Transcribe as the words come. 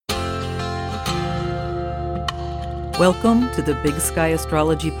Welcome to the Big Sky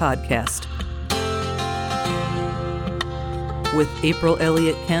Astrology Podcast with April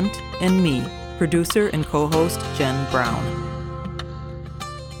Elliott Kent and me, producer and co-host Jen Brown.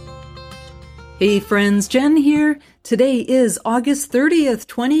 Hey friends, Jen here. Today is August 30th,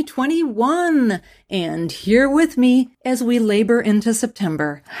 2021, and here with me as we labor into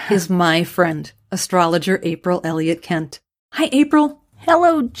September is my friend, astrologer April Elliott Kent. Hi, April.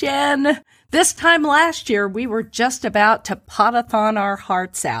 Hello, Jen. This time last year, we were just about to pot-a-thon our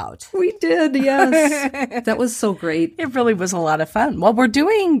hearts out. We did, yes. That was so great. It really was a lot of fun. Well, we're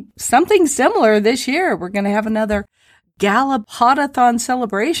doing something similar this year. We're going to have another Gala Pot-a-thon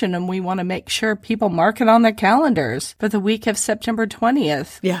celebration, and we want to make sure people mark it on their calendars for the week of September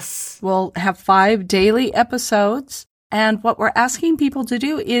 20th. Yes. We'll have 5 daily episodes, and what we're asking people to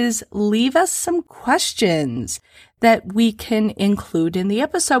do is leave us some questions that we can include in the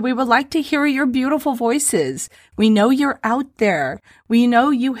episode. We would like to hear your beautiful voices. We know you're out there. We know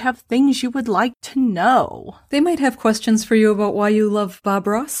you have things you would like to know. They might have questions for you about why you love Bob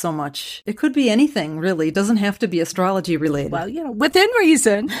Ross so much. It could be anything, really. It doesn't have to be astrology related. Well, within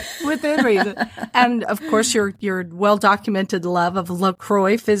reason. Within reason. And, of course, your well-documented love of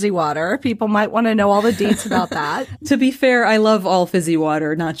LaCroix fizzy water. People might want to know all the deets about that. To be fair, I love all fizzy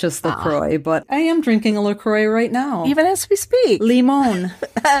water, not just LaCroix, but I am drinking a LaCroix right now. Even as we speak. Limon.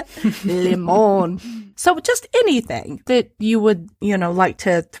 Limon. So just anything that you would, like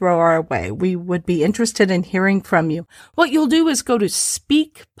to throw our way. We would be interested in hearing from you. What you'll do is go to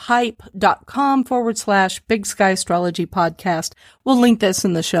speakpipe.com/Big Sky Astrology Podcast. We'll link this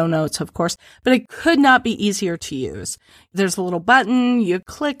in the show notes, of course, but it could not be easier to use. There's a little button, you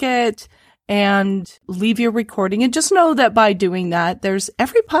click it, and leave your recording. And just know that by doing that, there's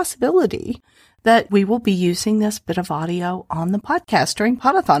every possibility that we will be using this bit of audio on the podcast during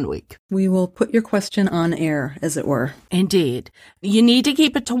Pot-a-thon week. We will put your question on air, as it were. Indeed. You need to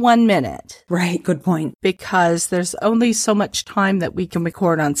keep it to 1 minute. Right, good point. Because there's only so much time that we can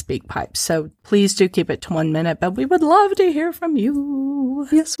record on SpeakPipe. So please do keep it to 1 minute, but we would love to hear from you.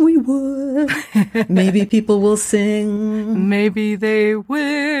 Yes, we would. Maybe people will sing. Maybe they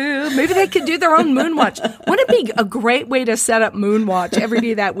will. Maybe they could do their own Moonwatch. Wouldn't it be a great way to set up Moonwatch every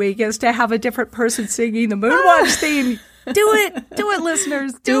day that week is to have a different person singing the Moonwatch theme? Do it,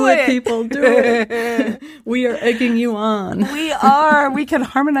 listeners. Do it, people. Do it. We are egging you on. We are. We can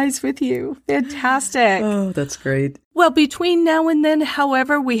harmonize with you. Fantastic. Oh, that's great. Well, between now and then,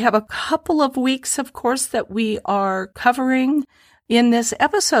 however, we have a couple of weeks, of course, that we are covering in this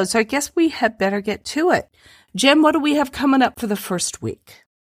episode. So I guess we had better get to it. Jen, what do we have coming up for the first week?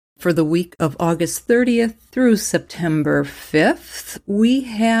 For the week of August 30th through September 5th, we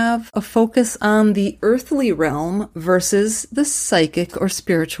have a focus on the earthly realm versus the psychic or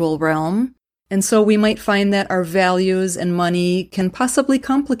spiritual realm. And so we might find that our values and money can possibly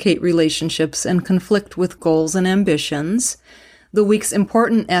complicate relationships and conflict with goals and ambitions. The week's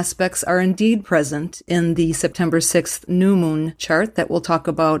important aspects are indeed present in the September 6th new moon chart that we'll talk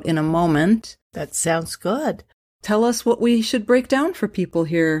about in a moment. That sounds good. Tell us what we should break down for people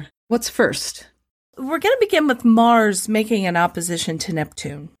here. What's first? We're going to begin with Mars making an opposition to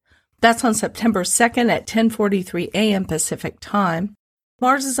Neptune. That's on September 2nd at 10:43 a.m. Pacific time.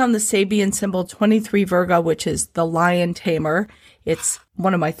 Mars is on the Sabian symbol 23 Virgo, which is the lion tamer. It's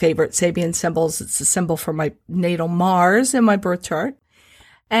one of my favorite Sabian symbols. It's a symbol for my natal Mars in my birth chart.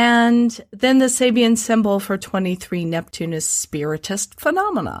 And then the Sabian symbol for 23 Neptune is spiritist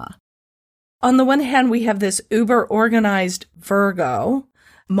phenomena. On the one hand, we have this uber-organized Virgo,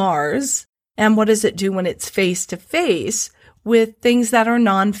 Mars, and what does it do when it's face-to-face with things that are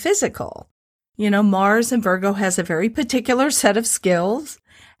non-physical? Mars and Virgo has a very particular set of skills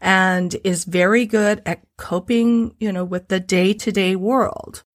and is very good at coping, with the day-to-day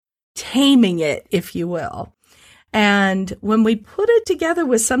world, taming it, if you will. And when we put it together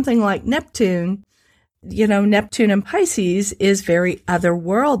with something like Neptune, Neptune in Pisces is very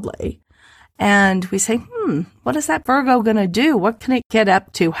otherworldly. And we say, what is that Virgo going to do? What can it get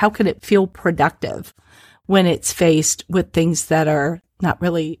up to? How can it feel productive when it's faced with things that are not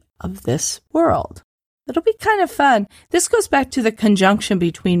really of this world? It'll be kind of fun. This goes back to the conjunction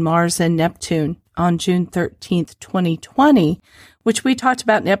between Mars and Neptune on June 13th, 2020, which we talked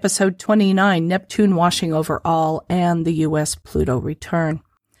about in episode 29, Neptune washing over all and the U.S. Pluto return.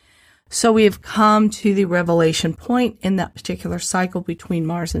 So we have come to the revelation point in that particular cycle between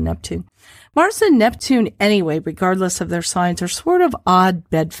Mars and Neptune. Mars and Neptune, anyway, regardless of their signs, are sort of odd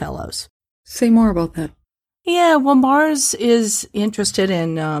bedfellows. Say more about that. Yeah, well, Mars is interested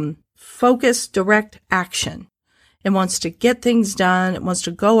in focused, direct action. It wants to get things done. It wants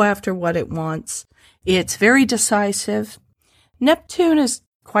to go after what it wants. It's very decisive. Neptune is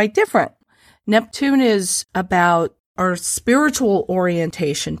quite different. Neptune is about our spiritual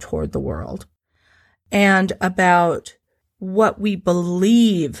orientation toward the world and about what we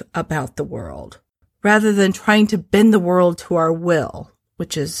believe about the world, rather than trying to bend the world to our will,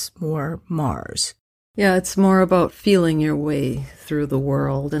 which is more Mars. Yeah, it's more about feeling your way through the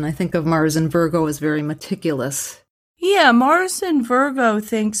world. And I think of Mars in Virgo as very meticulous. Yeah, Mars in Virgo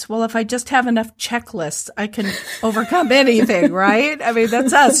thinks, well, if I just have enough checklists, I can overcome anything, right? I mean,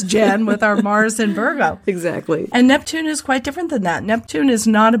 that's us, Jen, with our Mars in Virgo. Exactly. And Neptune is quite different than that. Neptune is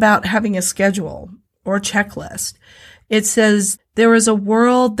not about having a schedule or checklist. It says there is a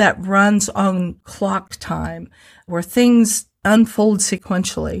world that runs on clock time where things unfold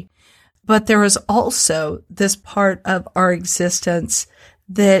sequentially. But there is also this part of our existence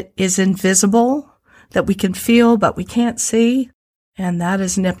that is invisible, that we can feel, but we can't see. And that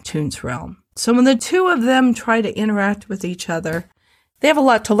is Neptune's realm. So when the two of them try to interact with each other, they have a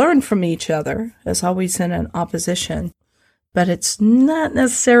lot to learn from each other, as always in an opposition. But it's not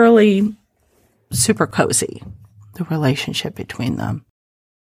necessarily super cozy, the relationship between them.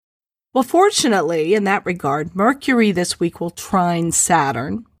 Well, fortunately, in that regard, Mercury this week will trine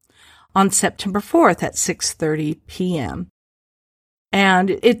Saturn on September 4th at 6:30 p.m. And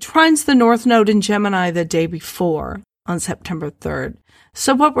it trines the North Node in Gemini the day before on September 3rd.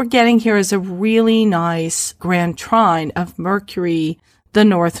 So what we're getting here is a really nice grand trine of Mercury, the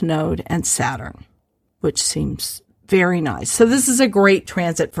North Node, and Saturn, which seems very nice. So this is a great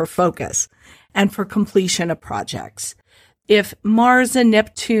transit for focus and for completion of projects. If Mars and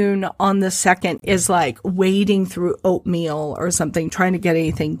Neptune on the 2nd is like wading through oatmeal or something, trying to get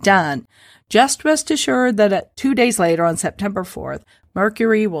anything done, just rest assured that 2 days later on September 4th,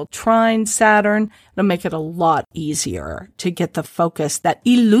 Mercury will trine Saturn. It'll make it a lot easier to get the focus that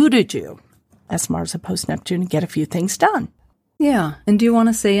eluded you as Mars opposed Neptune and get a few things done. Yeah. And do you want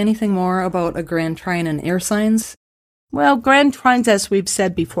to say anything more about a grand trine in air signs? Well, grand trines, as we've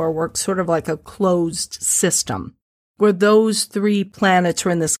said before, work sort of like a closed system, where those three planets, or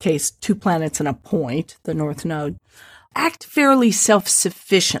in this case, 2 planets and a point, the North Node, act fairly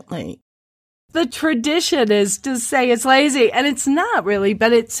self-sufficiently. The tradition is to say it's lazy, and it's not really,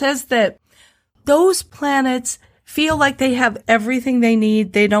 but it says that those planets feel like they have everything they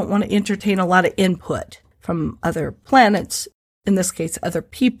need. They don't want to entertain a lot of input from other planets, in this case, other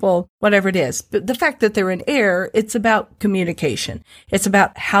people, whatever it is. But the fact that they're in air, it's about communication. It's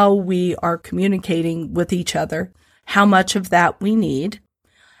about how we are communicating with each other, how much of that we need.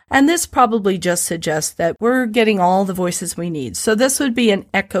 And this probably just suggests that we're getting all the voices we need. So this would be an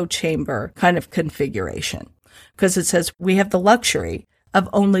echo chamber kind of configuration, because it says we have the luxury of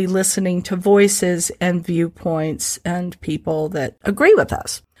only listening to voices and viewpoints and people that agree with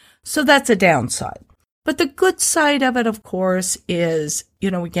us. So that's a downside. But the good side of it, of course, is,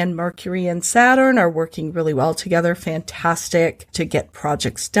 again, Mercury and Saturn are working really well together. Fantastic to get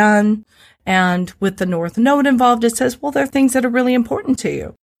projects done. And with the North Node involved, it says, well, there are things that are really important to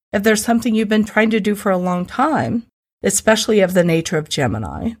you. If there's something you've been trying to do for a long time, especially of the nature of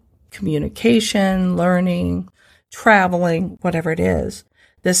Gemini, communication, learning, traveling, whatever it is,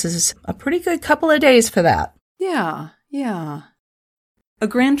 this is a pretty good couple of days for that. Yeah. A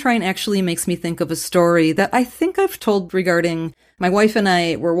grand trine actually makes me think of a story that I think I've told regarding my wife and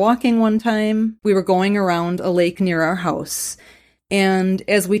I were walking one time. We were going around a lake near our house. And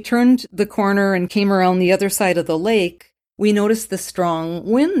as we turned the corner and came around the other side of the lake, we noticed the strong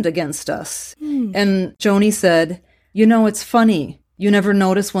wind against us. And Joni said, it's funny. You never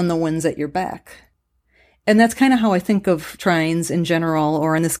notice when the wind's at your back. And that's kind of how I think of trines in general,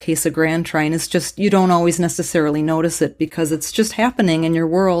 or in this case, a grand trine. It's just you don't always necessarily notice it because it's just happening in your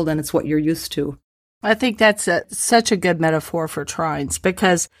world and it's what you're used to. I think that's such a good metaphor for trines,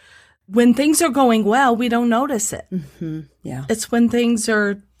 because when things are going well, we don't notice it. Mm-hmm. Yeah. It's when things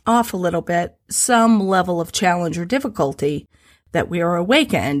are off a little bit, some level of challenge or difficulty, that we are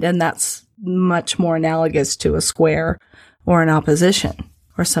awakened. And that's much more analogous to a square or an opposition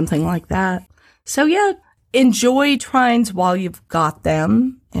or something like that. So yeah, enjoy trines while you've got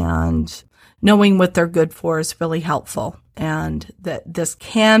them, and knowing what they're good for is really helpful. And that this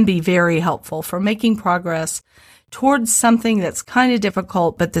can be very helpful for making progress towards something that's kind of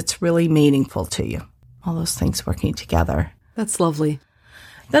difficult, but that's really meaningful to you. All those things working together. That's lovely.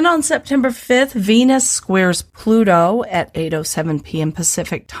 Then on September 5th, Venus squares Pluto at 8:07 p.m.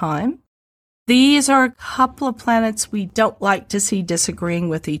 Pacific time. These are a couple of planets we don't like to see disagreeing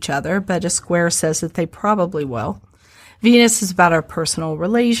with each other, but a square says that they probably will. Venus is about our personal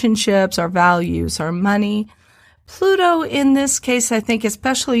relationships, our values, our money. Pluto, in this case, I think,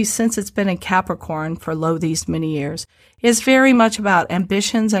 especially since it's been in Capricorn for these many years, is very much about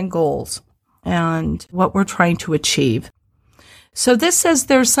ambitions and goals and what we're trying to achieve. So this says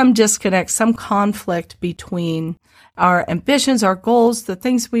there's some disconnect, some conflict between our ambitions, our goals, the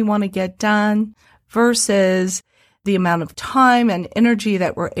things we want to get done versus the amount of time and energy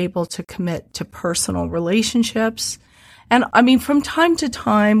that we're able to commit to personal relationships. And I mean, from time to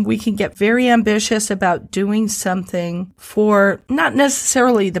time, we can get very ambitious about doing something for not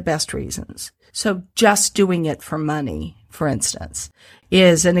necessarily the best reasons. So just doing it for money, for instance,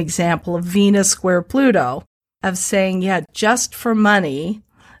 is an example of Venus square Pluto, of saying, yeah, just for money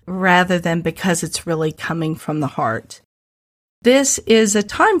rather than because it's really coming from the heart. This is a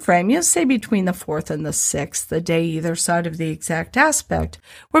time frame, say between the 4th and the 6th, the day either side of the exact aspect,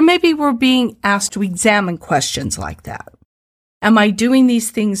 where maybe we're being asked to examine questions like that. Am I doing these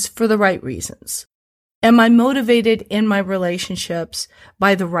things for the right reasons? Am I motivated in my relationships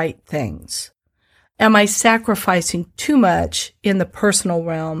by the right things? Am I sacrificing too much in the personal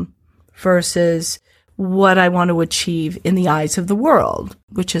realm versus what I want to achieve in the eyes of the world,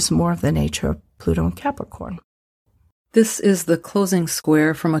 which is more of the nature of Pluto and Capricorn? This is the closing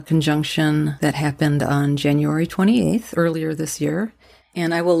square from a conjunction that happened on January 28th, earlier this year.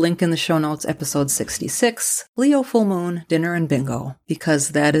 And I will link in the show notes episode 66, Leo Full Moon, Dinner and Bingo, because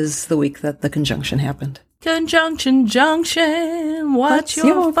that is the week that the conjunction happened. Conjunction, junction, what's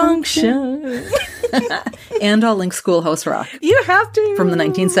your function? And I'll link Schoolhouse Rock. You have to. From the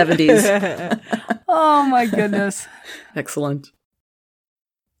 1970s. Oh, my goodness. Excellent.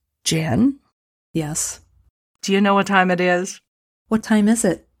 Jen? Yes? Do you know what time it is? What time is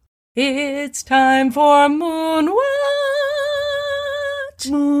it? It's time for Moonwatch.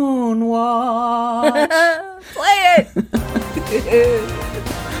 Moonwatch. Play it.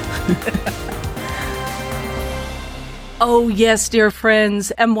 Oh, yes, dear friends,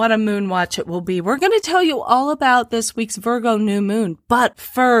 and what a moonwatch it will be. We're going to tell you all about this week's Virgo new moon. But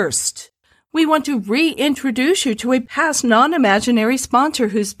first, we want to reintroduce you to a past non-imaginary sponsor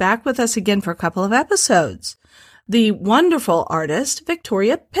who's back with us again for a couple of episodes. The wonderful artist,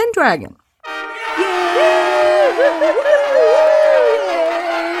 Victoria Pendragon.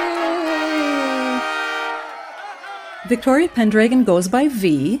 Victoria Pendragon goes by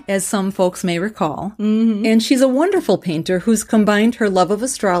V, as some folks may recall, and she's a wonderful painter who's combined her love of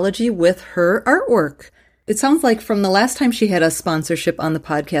astrology with her artwork. It sounds like from the last time she had a sponsorship on the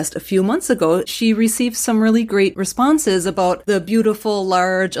podcast a few months ago, she received some really great responses about the beautiful,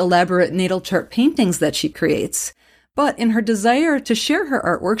 large, elaborate natal chart paintings that she creates. But in her desire to share her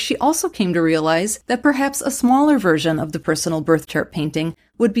artwork, she also came to realize that perhaps a smaller version of the personal birth chart painting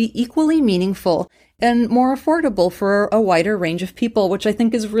would be equally meaningful and more affordable for a wider range of people, which I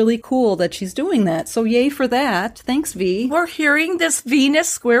think is really cool that she's doing that. So yay for that. Thanks, V. We're hearing this Venus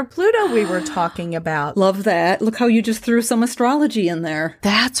square Pluto we were talking about. Love that. Look how you just threw some astrology in there.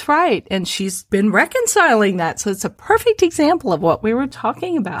 That's right. And she's been reconciling that. So it's a perfect example of what we were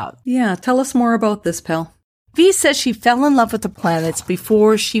talking about. Yeah. Tell us more about this, pal. V says she fell in love with the planets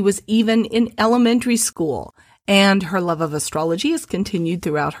before she was even in elementary school. And her love of astrology has continued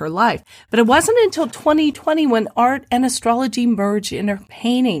throughout her life. But it wasn't until 2020 when art and astrology merged in her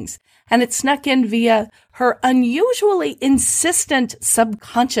paintings. And it snuck in via her unusually insistent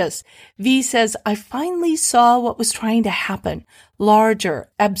subconscious. V says, I finally saw what was trying to happen. Larger,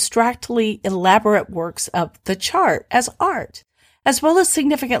 abstractly elaborate works of the chart as art, as well as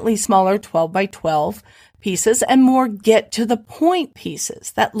significantly smaller 12 by 12 pieces and more get-to-the-point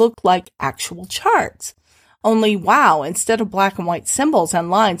pieces that look like actual charts. Only, wow, instead of black and white symbols and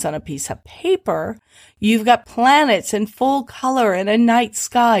lines on a piece of paper, you've got planets in full color and a night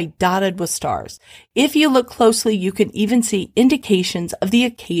sky dotted with stars. If you look closely, you can even see indications of the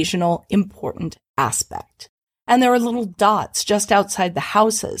occasional important aspect. And there are little dots just outside the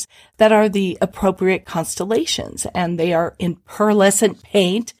houses that are the appropriate constellations, and they are in pearlescent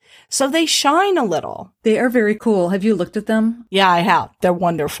paint, so they shine a little. They are very cool. Have you looked at them? Yeah, I have. They're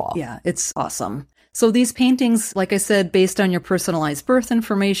wonderful. Yeah, it's awesome. So these paintings, like I said, based on your personalized birth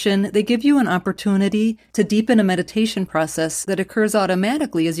information, they give you an opportunity to deepen a meditation process that occurs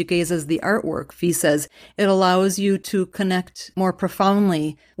automatically as you gaze at the artwork. V says it allows you to connect more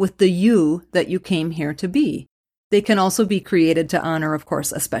profoundly with the you that you came here to be. They can also be created to honor, of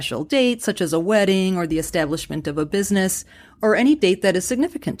course, a special date, such as a wedding or the establishment of a business, or any date that is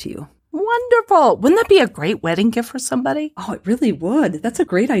significant to you. Wonderful. Wouldn't that be a great wedding gift for somebody? Oh, it really would. That's a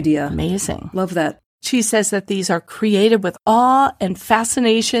great idea. Amazing. Love that. She says that these are created with awe and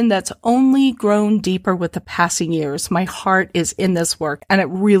fascination that's only grown deeper with the passing years. My heart is in this work, and it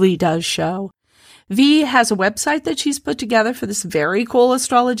really does show. V has a website that she's put together for this very cool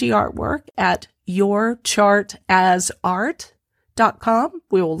astrology artwork at yourchartasart.com.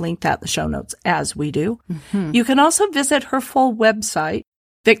 We will link that in the show notes as we do. Mm-hmm. You can also visit her full website,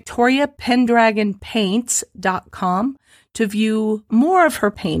 victoriapendragonpaints.com, to view more of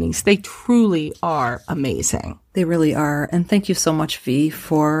her paintings. They truly are amazing. They really are. And thank you so much, V,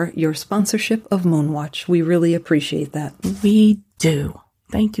 for your sponsorship of Moonwatch. We really appreciate that. We do.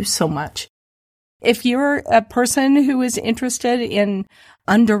 Thank you so much. If you're a person who is interested in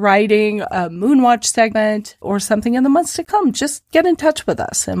underwriting a Moonwatch segment or something in the months to come, just get in touch with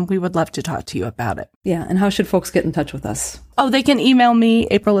us and we would love to talk to you about it. Yeah. And how should folks get in touch with us? Oh, they can email me,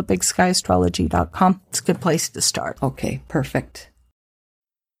 april@bigskyastrology.com. It's a good place to start. Okay, perfect.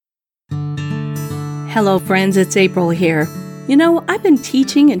 Hello, friends. It's April here. You know, I've been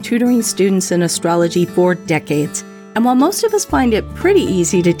teaching and tutoring students in astrology for decades. And while most of us find it pretty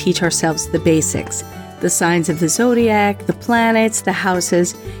easy to teach ourselves the basics, the signs of the zodiac, the planets, the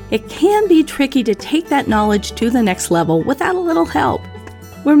houses, it can be tricky to take that knowledge to the next level without a little help.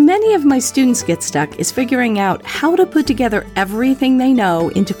 Where many of my students get stuck is figuring out how to put together everything they know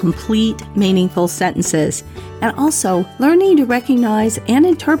into complete, meaningful sentences, and also learning to recognize and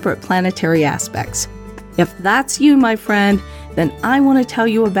interpret planetary aspects. If that's you, my friend, then I want to tell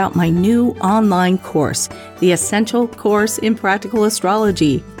you about my new online course, the Essential Course in Practical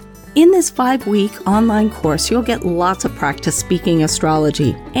Astrology. In this 5-week online course, you'll get lots of practice speaking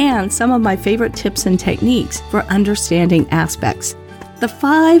astrology and some of my favorite tips and techniques for understanding aspects. The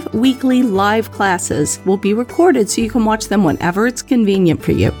 5 weekly live classes will be recorded so you can watch them whenever it's convenient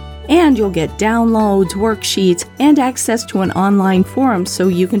for you. And you'll get downloads, worksheets, and access to an online forum so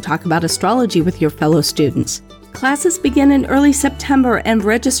you can talk about astrology with your fellow students. Classes begin in early September and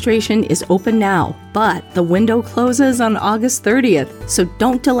registration is open now, but the window closes on August 30th, so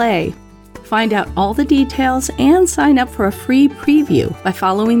don't delay. Find out all the details and sign up for a free preview by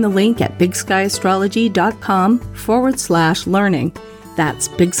following the link at bigskyastrology.com/learning. That's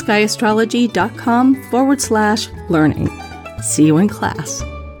bigskyastrology.com/learning. See you in class.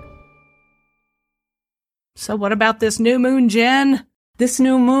 So what about this new moon, Jen? This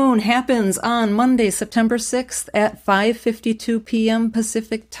new moon happens on Monday, September 6th at 5:52 p.m.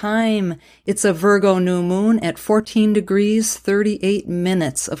 Pacific time. It's a Virgo new moon at 14 degrees, 38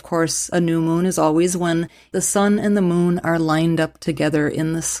 minutes. Of course, a new moon is always when the sun and the moon are lined up together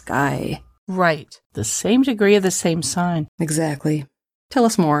in the sky. Right. The same degree of the same sign. Exactly. Tell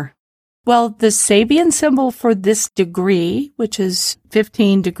us more. Well, the Sabian symbol for this degree, which is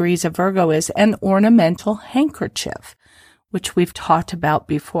 15 degrees of Virgo, is an ornamental handkerchief, which we've talked about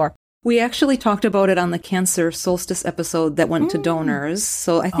before. We actually talked about it on the Cancer solstice episode that went to donors,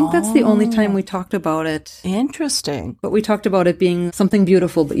 so I think that's the only time we talked about it. Interesting. But we talked about it being something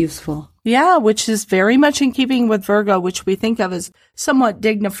beautiful but useful. Yeah, which is very much in keeping with Virgo, which we think of as somewhat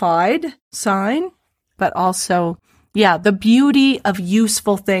dignified sign, but also, yeah, the beauty of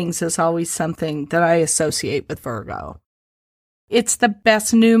useful things is always something that I associate with Virgo. It's the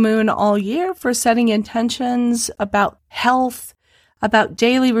best new moon all year for setting intentions about health, about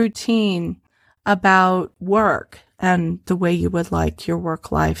daily routine, about work, and the way you would like your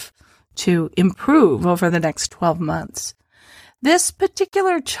work life to improve over the next 12 months. This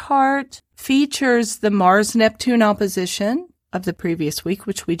particular chart features the Mars-Neptune opposition of the previous week,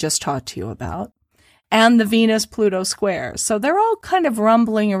 which we just talked to you about, and the Venus-Pluto square. So they're all kind of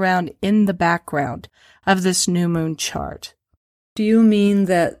rumbling around in the background of this new moon chart. Do you mean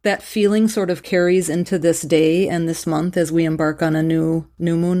that feeling sort of carries into this day and this month as we embark on a new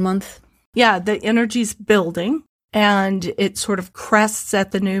moon month? Yeah, the energy's building and it sort of crests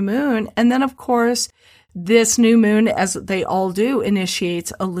at the new moon. And then, of course, this new moon, as they all do,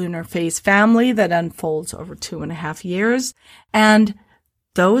 initiates a lunar phase family that unfolds over 2.5 years. And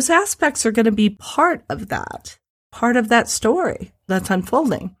those aspects are going to be part of that story that's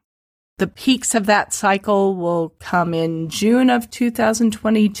unfolding. The peaks of that cycle will come in June of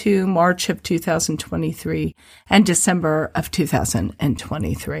 2022, March of 2023, and December of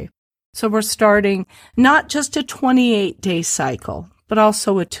 2023. So we're starting not just a 28-day cycle, but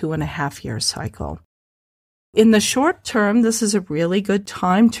also a 2.5-year cycle. In the short term, this is a really good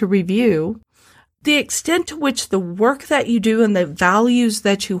time to review the extent to which the work that you do and the values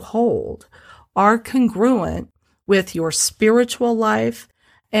that you hold are congruent with your spiritual life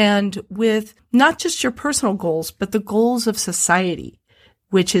and with not just your personal goals, but the goals of society,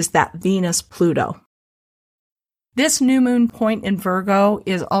 which is that Venus-Pluto. This new moon point in Virgo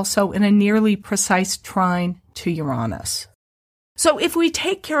is also in a nearly precise trine to Uranus. So if we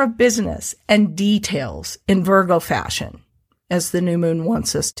take care of business and details in Virgo fashion, as the new moon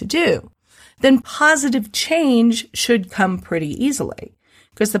wants us to do, then positive change should come pretty easily,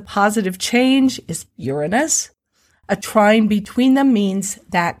 because the positive change is Uranus. A trine between them means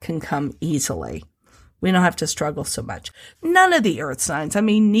that can come easily. We don't have to struggle so much. None of the earth signs,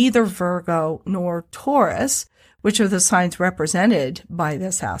 neither Virgo nor Taurus, which are the signs represented by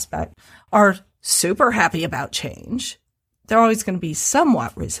this aspect, are super happy about change. They're always going to be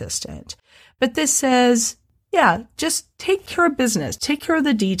somewhat resistant. But this says, yeah, just take care of business, take care of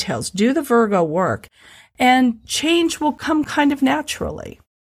the details, do the Virgo work, and change will come kind of naturally.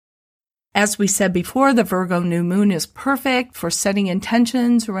 As we said before, the Virgo new moon is perfect for setting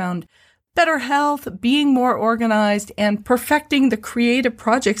intentions around better health, being more organized, and perfecting the creative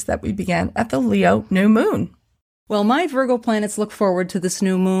projects that we began at the Leo new moon. Well, my Virgo planets look forward to this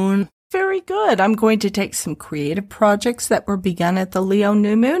new moon. Very good. I'm going to take some creative projects that were begun at the Leo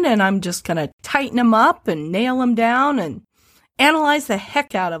new moon, and I'm just going to tighten them up and nail them down and analyze the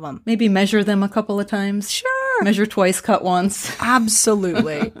heck out of them. Maybe measure them a couple of times. Sure. Measure twice, cut once.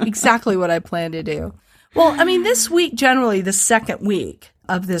 Absolutely. Exactly what I plan to do. Well, this week, generally the second week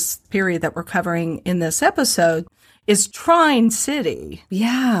of this period that we're covering in this episode, is Trine City.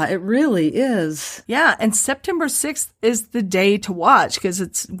 Yeah, it really is. Yeah, and September 6th is the day to watch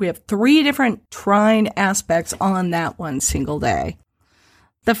because we have 3 different trine aspects on that one single day.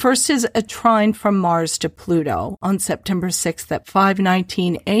 The first is a trine from Mars to Pluto on September 6th at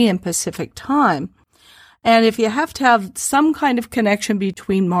 5:19 a.m. Pacific time. And if you have to have some kind of connection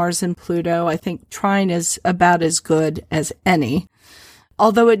between Mars and Pluto, I think trine is about as good as any.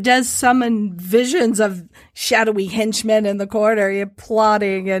 Although it does summon visions of shadowy henchmen in the corner,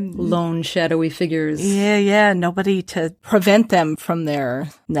 plotting and lone shadowy figures. Yeah. Nobody to prevent them from their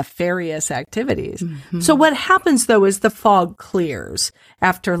nefarious activities. Mm-hmm. So what happens, though, is the fog clears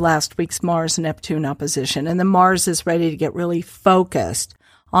after last week's Mars-Neptune opposition, and the Mars is ready to get really focused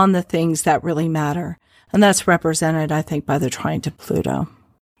on the things that really matter. And that's represented, I think, by the trine to Pluto.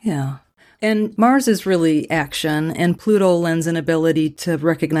 Yeah. And Mars is really action, and Pluto lends an ability to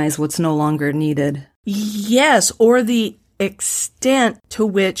recognize what's no longer needed. Yes, or the extent to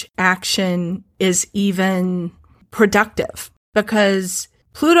which action is even productive. Because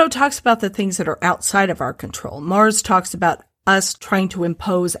Pluto talks about the things that are outside of our control. Mars talks about us trying to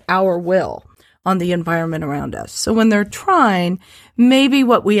impose our will on the environment around us. So when they're trine, maybe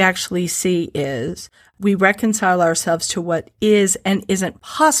what we actually see is we reconcile ourselves to what is and isn't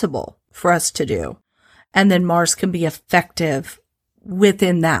possible for us to do. And then Mars can be effective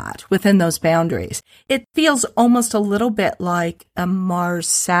within those boundaries. It feels almost a little bit like a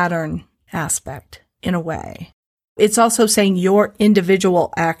Mars-Saturn aspect in a way. It's also saying your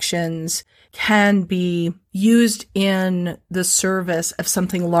individual actions can be used in the service of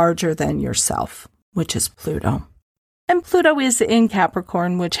something larger than yourself, which is Pluto. And Pluto is in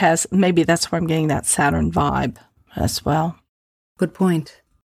Capricorn, which has, maybe that's where I'm getting that Saturn vibe as well. Good point.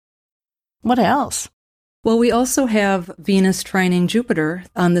 What else? Well, we also have Venus trining Jupiter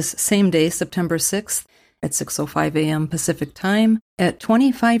on this same day, September 6th, at 6:05 a.m. Pacific time, at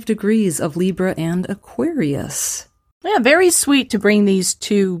 25 degrees of Libra and Aquarius. Yeah, very sweet to bring these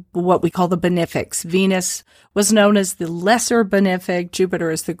to what we call the benefics. Venus was known as the lesser benefic, Jupiter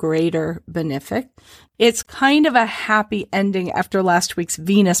is the greater benefic. It's kind of a happy ending after last week's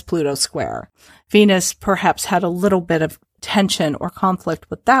Venus-Pluto square. Venus perhaps had a little bit of tension or conflict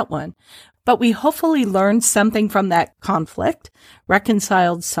with that one. But we hopefully learned something from that conflict,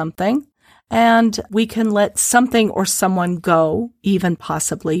 reconciled something, and we can let something or someone go, even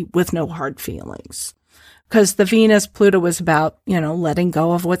possibly with no hard feelings. Because the Venus-Pluto was about, letting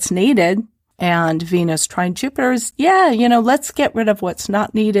go of what's needed. And Venus trine Jupiter is, let's get rid of what's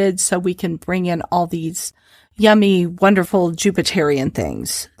not needed so we can bring in all these yummy, wonderful Jupiterian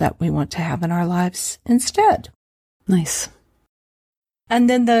things that we want to have in our lives instead. Nice. And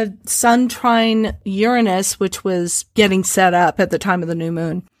then the Sun trine Uranus, which was getting set up at the time of the new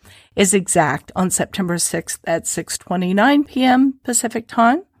moon, is exact on September 6th at 6:29 p.m. Pacific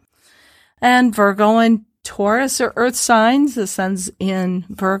time. And Virgo and Taurus are earth signs. The Sun's in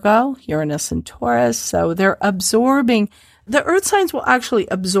Virgo, Uranus and Taurus. So they're absorbing. The earth signs will actually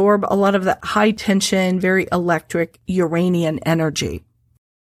absorb a lot of that high tension, very electric Uranian energy.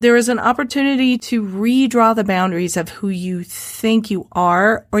 There is an opportunity to redraw the boundaries of who you think you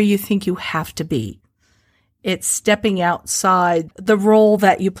are or you think you have to be. It's stepping outside the role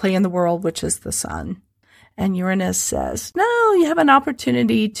that you play in the world, which is the sun. And Uranus says, no, you have an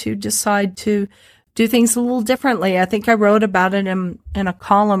opportunity to decide to do things a little differently. I think I wrote about it in a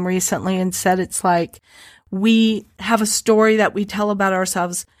column recently and said it's like we have a story that we tell about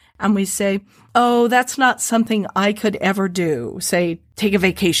ourselves and we say, oh, that's not something I could ever do. Say, take a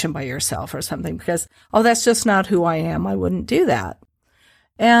vacation by yourself or something because, oh, that's just not who I am. I wouldn't do that.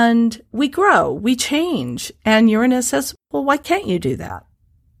 And we grow, we change. And Uranus says, well, why can't you do that?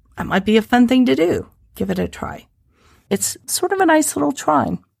 That might be a fun thing to do. Give it a try. It's sort of a nice little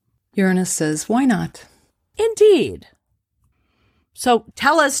trine. Uranus says, why not? Indeed. So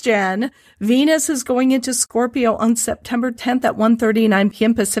tell us, Jen, Venus is going into Scorpio on September 10th at 1:39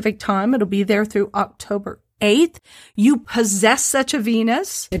 p.m. Pacific time. It'll be there through October 8th. You possess such a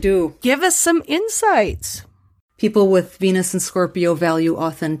Venus. I do. Give us some insights. People with Venus and Scorpio value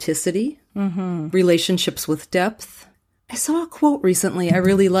authenticity, relationships with depth. I saw a quote recently I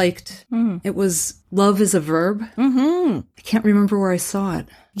really liked. It was, love is a verb. I can't remember where I saw it.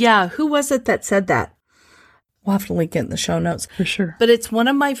 Yeah, who was it that said that? We'll have to link it in the show notes. For sure. But it's one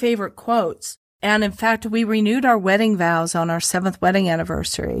of my favorite quotes. And in fact, we renewed our wedding vows on our 7th wedding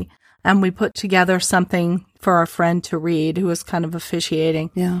anniversary. And we put together something for our friend to read who was kind of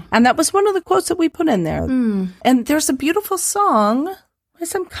officiating. Yeah. And that was one of the quotes that we put in there. And there's a beautiful song by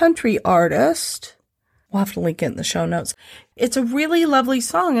some country artist. We'll have to link it in the show notes. It's a really lovely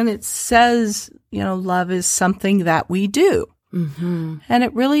song. And it says, love is something that we do. And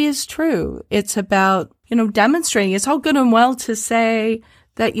it really is true. It's about, demonstrating. It's all good and well to say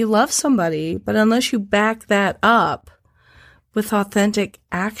that you love somebody, but unless you back that up with authentic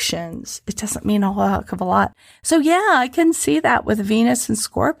actions, it doesn't mean a heck of a lot. So yeah, I can see that with Venus and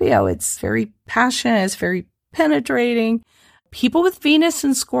Scorpio. It's very passionate. It's very penetrating. People with Venus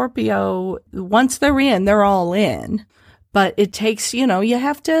and Scorpio, once they're in, they're all in. But it takes, you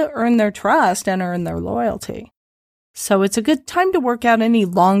have to earn their trust and earn their loyalty. So it's a good time to work out any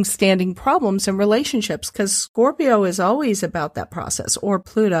long-standing problems in relationships because Scorpio is always about that process, or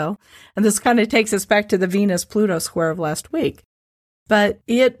Pluto. And this kind of takes us back to the Venus-Pluto square of last week. But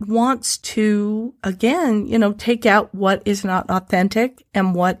it wants to, again, take out what is not authentic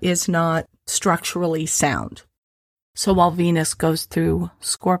and what is not structurally sound. So while Venus goes through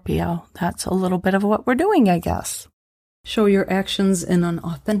Scorpio, that's a little bit of what we're doing, I guess. Show your actions in an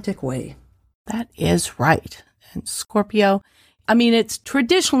authentic way. That is right. And Scorpio, it's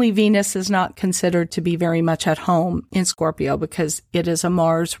traditionally Venus is not considered to be very much at home in Scorpio because it is a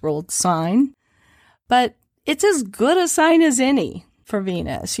Mars-ruled sign. But it's as good a sign as any for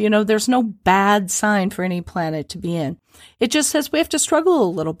Venus. There's no bad sign for any planet to be in. It just says we have to struggle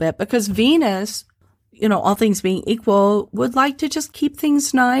a little bit because Venus, all things being equal, would like to just keep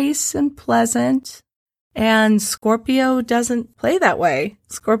things nice and pleasant. And Scorpio doesn't play that way.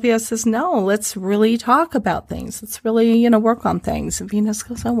 Scorpio says, no, let's really talk about things. Let's really, work on things. And Venus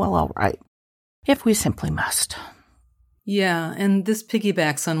goes, oh, well, all right. If we simply must. Yeah, and this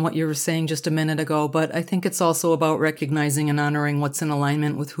piggybacks on what you were saying just a minute ago, but I think it's also about recognizing and honoring what's in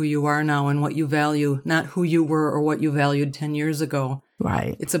alignment with who you are now and what you value, not who you were or what you valued 10 years ago.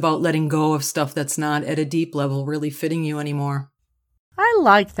 Right. It's about letting go of stuff that's not at a deep level really fitting you anymore. I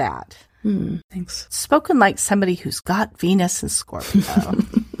like that. Thanks. Spoken like somebody who's got Venus and Scorpio.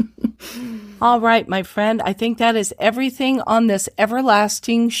 All right, my friend. I think that is everything on this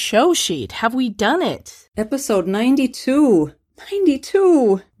everlasting show sheet. Have we done it? Episode 92.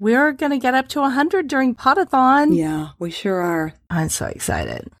 92. We're going to get up to 100 during Podathon. Yeah, we sure are. I'm so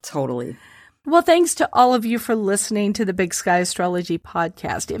excited. Totally. Well, thanks to all of you for listening to the Big Sky Astrology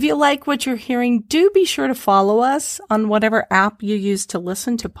podcast. If you like what you're hearing, do be sure to follow us on whatever app you use to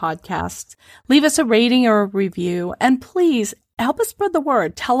listen to podcasts. Leave us a rating or a review, and please help us spread the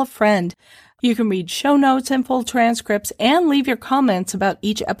word. Tell a friend. You can read show notes and full transcripts and leave your comments about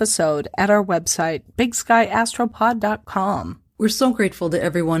each episode at our website, bigskyastropod.com. We're so grateful to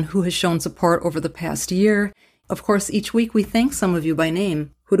everyone who has shown support over the past year. Of course, each week we thank some of you by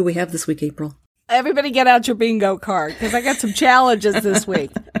name. Who do we have this week, April? Everybody get out your bingo card because I got some challenges this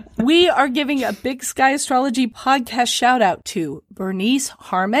week. We are giving a Big Sky Astrology podcast shout out to Bernice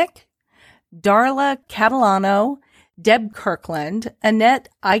Harmick, Darla Catalano, Deb Kirkland, Annette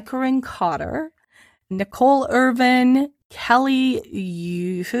Eicheren-Cotter, Nicole Irvin,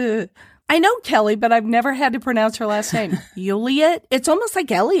 Kelly. I know Kelly, but I've never had to pronounce her last name. Juliet. It's almost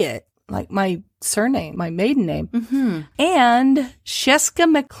like Elliot, like my surname, my maiden name. And Sheska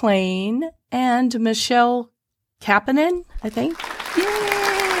McLean and Michelle Kapanen, I think. Yay!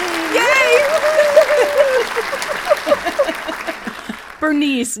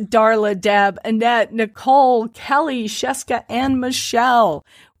 Bernice, Darla, Deb, Annette, Nicole, Kelly, Sheska, and Michelle.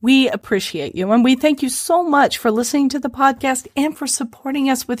 We appreciate you, and we thank you so much for listening to the podcast and for supporting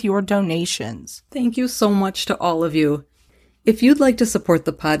us with your donations. Thank you so much to all of you. If you'd like to support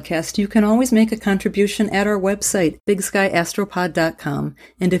the podcast, you can always make a contribution at our website, bigskyastropod.com.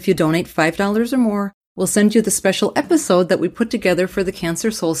 And if you donate $5 or more, we'll send you the special episode that we put together for the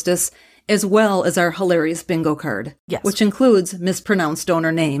Cancer solstice, as well as our hilarious bingo card, yes, which includes mispronounced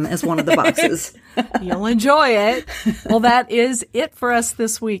donor name as one of the boxes. You'll enjoy it. Well, that is it for us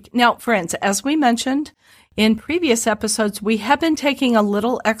this week. Now, friends, as we mentioned in previous episodes, we have been taking a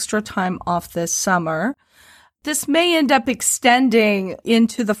little extra time off this summer. This may end up extending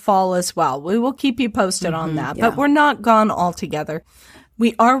into the fall as well. We will keep you posted on that, but we're not gone altogether.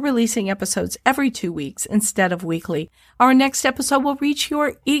 We are releasing episodes every 2 weeks instead of weekly. Our next episode will reach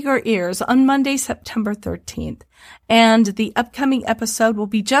your eager ears on Monday, September 13th. And the upcoming episode will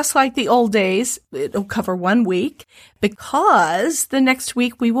be just like the old days. It'll cover 1 week because the next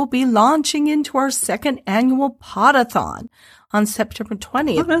week we will be launching into our second annual Podathon on September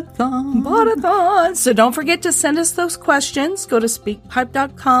 20th. Podathon. So don't forget to send us those questions. Go to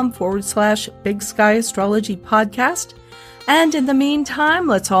speakpipe.com/Big Sky Astrology Podcast. And in the meantime,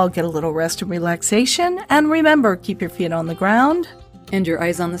 let's all get a little rest and relaxation. And remember, keep your feet on the ground and your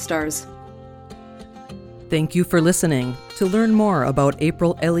eyes on the stars. Thank you for listening. To learn more about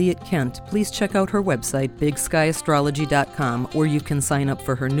April Elliott Kent, please check out her website, bigskyAstrology.com, where you can sign up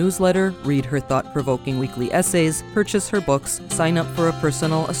for her newsletter, read her thought-provoking weekly essays, purchase her books, sign up for a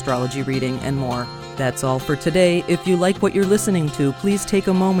personal astrology reading, and more. That's all for today. If you like what you're listening to, please take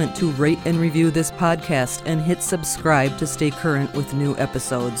a moment to rate and review this podcast and hit subscribe to stay current with new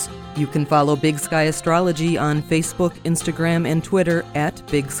episodes. You can follow Big Sky Astrology on Facebook, Instagram, and Twitter at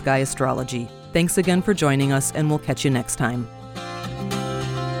Big Sky Astrology. Thanks again for joining us, and we'll catch you next time.